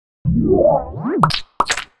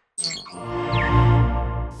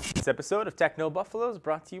This episode of Techno Buffalo is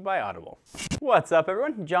brought to you by Audible. What's up,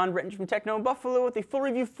 everyone? John Rettinger from Techno Buffalo with a full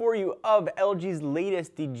review for you of LG's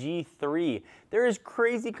latest, the G3. There is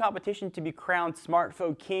crazy competition to be crowned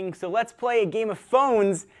smartphone king, so let's play a game of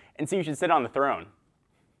phones and see who should sit on the throne.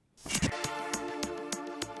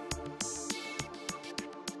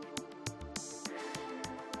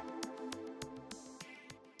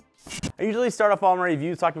 I usually start off all my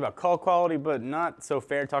reviews talking about call quality, but not so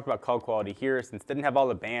fair to talk about call quality here since it didn't have all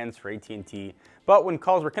the bands for AT&T. But when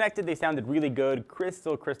calls were connected, they sounded really good,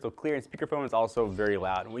 crystal clear, and speakerphone is also very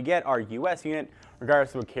loud. When we get our US unit,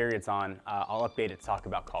 regardless of what carrier it's on, I'll update it to talk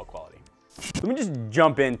about call quality. Let me just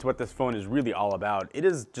jump into what this phone is really all about. It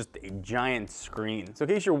is just a giant screen. So in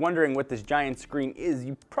case you're wondering what this giant screen is,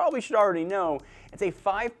 you probably should already know. It's a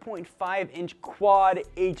 5.5-inch quad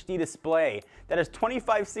HD display that is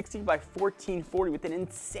 2560 by 1440 with an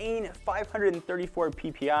insane 534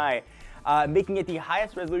 ppi, making it the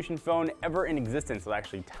highest resolution phone ever in existence, so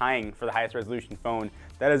actually tying for the highest resolution phone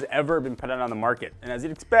that has ever been put out on the market. And as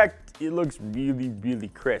you'd expect, it looks really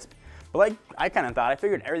crisp. But like I kind of thought, I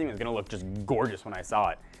figured everything was going to look just gorgeous when I saw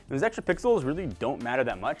it. And those extra pixels really don't matter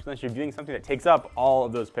that much unless you're viewing something that takes up all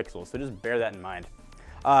of those pixels, so just bear that in mind.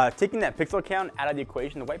 Taking that pixel count out of the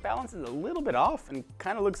equation, the white balance is a little bit off and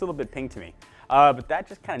kind of looks a little bit pink to me. But that's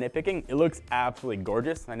just kind of nitpicking. It looks absolutely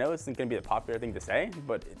gorgeous. I know this isn't going to be the popular thing to say,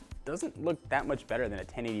 but it doesn't look that much better than a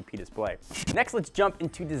 1080p display. Next, let's jump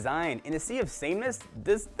into design. In a sea of sameness,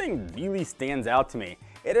 this thing really stands out to me.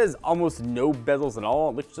 It has almost no bezels at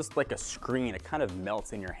all. It looks just like a screen. It kind of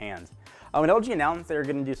melts in your hand. When LG announced they were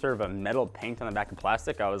going to do sort of a metal paint on the back of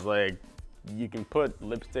plastic, I was like, you can put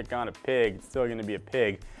lipstick on a pig, it's still going to be a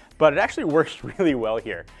pig. But it actually works really well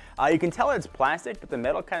here. You can tell it's plastic, but the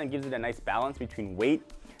metal kind of gives it a nice balance between weight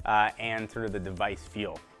and sort of the device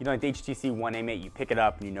feel. You know, like the HTC One M8, you pick it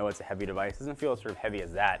up and you know it's a heavy device. It doesn't feel sort of heavy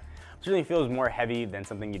as that. It certainly feels more heavy than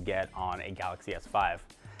something you'd get on a Galaxy S5.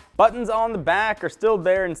 Buttons on the back are still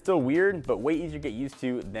there and still weird, but way easier to get used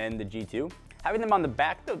to than the G2. Having them on the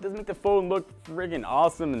back, though, does make the phone look friggin'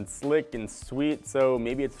 awesome and slick and sweet, so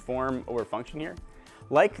maybe it's form over function here.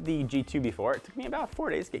 Like the G2 before, it took me about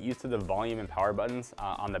 4 days to get used to the volume and power buttons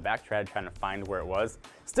on the back tread, trying to find where it was.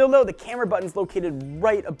 Still though, the camera button's located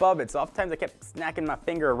right above it, so oftentimes I kept snacking my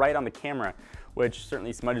finger right on the camera, which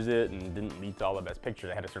certainly smudges it and didn't lead to all the best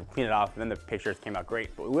pictures. I had to sort of clean it off, and then the pictures came out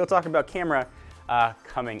great. But we will talk about camera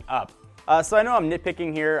coming up. So I know I'm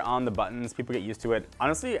nitpicking here on the buttons. People get used to it.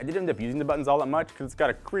 Honestly, I didn't end up using the buttons all that much because it's got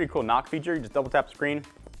a pretty cool knock feature. You just double tap the screen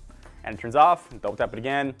and it turns off, double tap it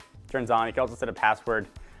again, turns on. You can also set a password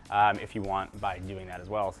if you want by doing that as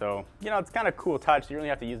well. So, you know, it's kind of cool touch. You really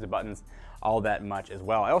have to use the buttons all that much as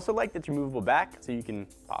well. I also like that it's removable back, so you can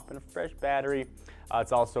pop in a fresh battery.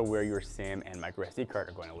 It's also where your SIM and micro SD card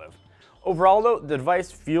are going to live. Overall though, the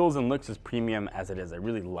device feels and looks as premium as it is. I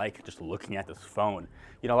really like just looking at this phone.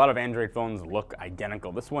 You know, a lot of Android phones look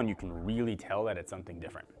identical. This one, you can really tell that it's something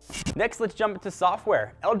different. Next, let's jump into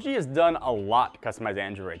software. LG has done a lot to customize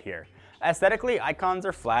Android here. Aesthetically, icons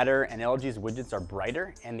are flatter and LG's widgets are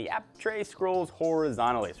brighter, and the app tray scrolls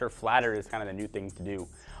horizontally. So flatter is kind of the new thing to do.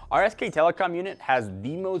 Our SK Telecom unit has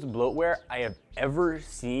the most bloatware I have ever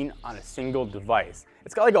seen on a single device.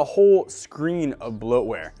 It's got like a whole screen of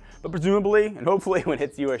bloatware. But presumably, and hopefully when it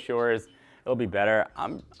hits US shores, it'll be better.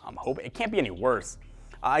 I'm hoping it can't be any worse.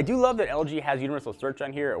 I do love that LG has universal search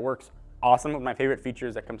on here. It works awesome with my favorite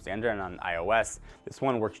features that come standard on iOS. This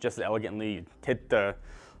one works just as elegantly. You hit the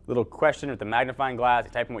little question with the magnifying glass,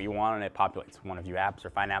 you type in what you want and it populates one of your apps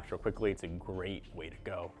or find apps real quickly. It's a great way to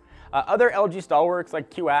go. Other LG stalwarts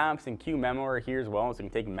like Q Apps and Q Memo are here as well, so you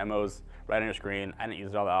can take memos right on your screen. I don't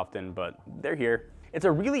use it all that often, but they're here. It's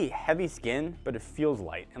a really heavy skin, but it feels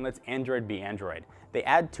light and lets Android be Android. They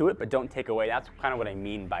add to it, but don't take away. That's kind of what I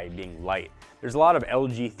mean by being light. There's a lot of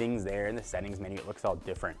LG things there in the settings menu. It looks all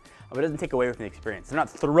different, but it doesn't take away from the experience. They're not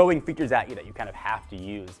throwing features at you that you kind of have to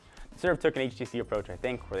use. They sort of took an HTC approach, I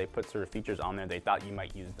think, where they put sort of features on there they thought you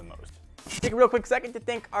might use the most. Take a real quick second to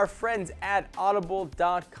thank our friends at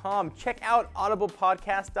audible.com. Check out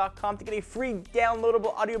audiblepodcast.com to get a free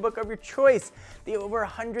downloadable audiobook of your choice. They have over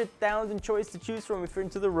 100,000 choices to choose from if you're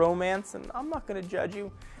into the romance, and I'm not going to judge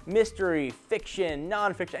you. Mystery, fiction,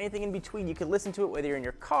 nonfiction, anything in between. You can listen to it whether you're in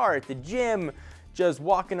your car, at the gym, just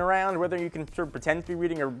walking around, whether you can sort of pretend to be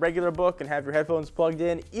reading a regular book and have your headphones plugged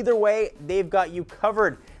in. Either way, they've got you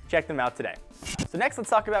covered. Check them out today. So next, let's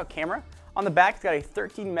talk about camera. On the back, it's got a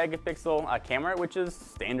 13 megapixel camera, which is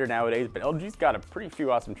standard nowadays, but LG's got a pretty few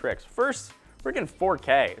awesome tricks. First, freaking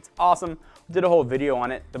 4K. It's awesome. We did a whole video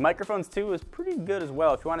on it. The microphones too is pretty good as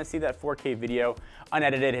well. If you want to see that 4K video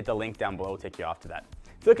unedited, hit the link down below. It'll take you off to that.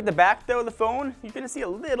 If you look at the back though of the phone, you're gonna see a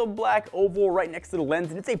little black oval right next to the lens,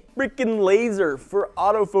 and it's a freaking laser for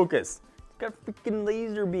autofocus. It's got a freaking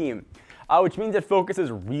laser beam, which means it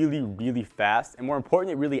focuses really, really fast, and more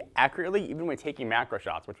importantly, really accurately, even when taking macro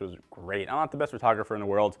shots, which was great. I'm not the best photographer in the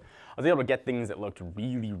world. I was able to get things that looked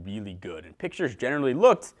really, really good, and pictures generally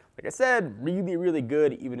looked, like I said, really, really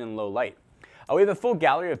good, even in low light. We have a full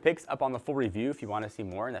gallery of pics up on the full review if you want to see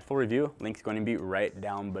more, and that full review link's going to be right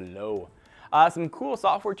down below. Some cool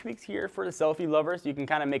software tweaks here for the selfie lovers. You can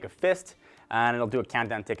kind of make a fist, and it'll do a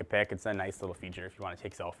countdown, take a pic. It's a nice little feature if you want to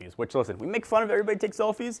take selfies, which, listen, we make fun of everybody takes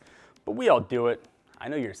selfies, but we all do it. I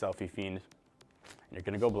know you're a selfie fiend, and you're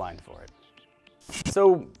going to go blind for it.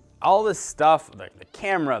 So all this stuff, like the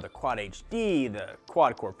camera, the Quad HD, the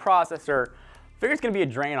quad-core processor, I figure it's going to be a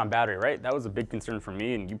drain on battery, right? That was a big concern for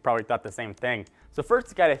me, and you probably thought the same thing. So first,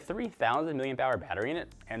 it's got a 3,000 milliamp hour battery in it,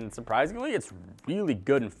 and surprisingly, it's really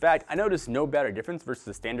good. In fact, I noticed no battery difference versus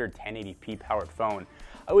a standard 1080p powered phone.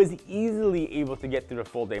 I was easily able to get through the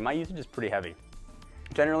full day. My usage is pretty heavy.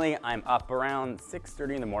 Generally, I'm up around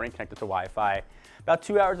 6:30 in the morning connected to Wi-Fi. About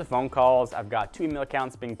 2 hours of phone calls. I've got 2 email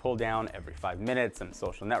accounts being pulled down every 5 minutes. Some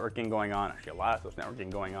social networking going on, actually a lot of social networking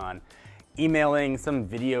going on. Emailing, some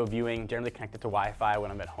video viewing, generally connected to Wi-Fi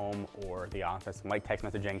when I'm at home or the office, some light text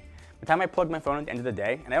messaging. By the time I plug my phone at the end of the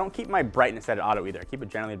day, and I don't keep my brightness set at auto either, I keep it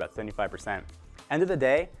generally about 75%. End of the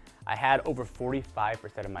day, I had over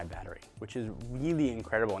 45% of my battery, which is really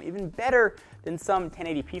incredible and even better than some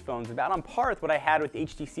 1080p phones, about on par with what I had with the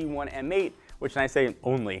HTC One M8, which, and I say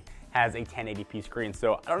only, has a 1080p screen.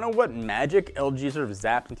 So I don't know what magic LG sort of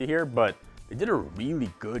zapped into here, but they did a really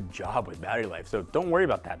good job with battery life, so don't worry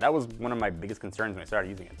about that. That was one of my biggest concerns when I started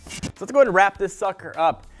using it. So let's go ahead and wrap this sucker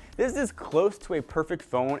up. This is close to a perfect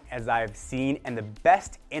phone as I've seen, and the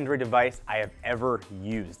best Android device I have ever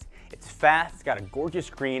used. It's fast, it's got a gorgeous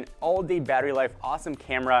screen, all-day battery life, awesome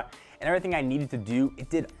camera, and everything I needed to do, it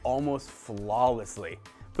did almost flawlessly.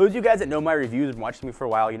 For those of you guys that know my reviews and watched me for a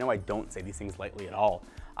while, you know I don't say these things lightly at all.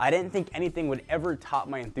 I didn't think anything would ever top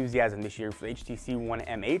my enthusiasm this year for the HTC One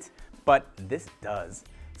M8, but this does.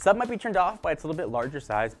 Some might be turned off by its a little bit larger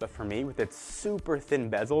size, but for me, with its super thin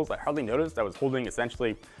bezels, I hardly noticed I was holding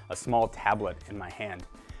essentially a small tablet in my hand.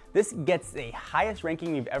 This gets the highest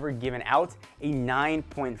ranking we've ever given out, a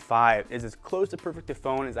 9.5. It is as close to perfect a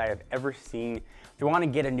phone as I have ever seen. If you want to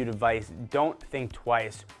get a new device, don't think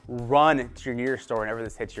twice. Run to your nearest store whenever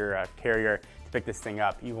this hits your carrier to pick this thing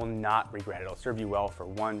up. You will not regret it. It'll serve you well for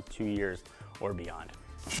 1-2 years or beyond.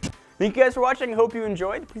 Thank you guys for watching. I hope you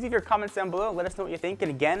enjoyed. Please leave your comments down below. Let us know what you think. And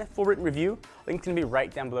again, full written review. Link's going to be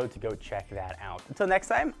right down below to go check that out. Until next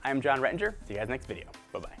time, I'm John Rettinger. See you guys next video.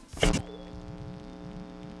 Bye-bye.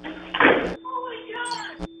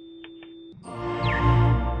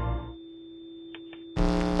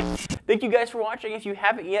 Thank you guys for watching. If you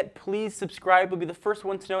haven't yet, please subscribe. You'll be the first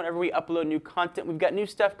one to know whenever we upload new content. We've got new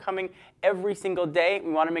stuff coming every single day.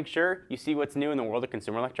 We want to make sure you see what's new in the world of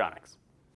consumer electronics.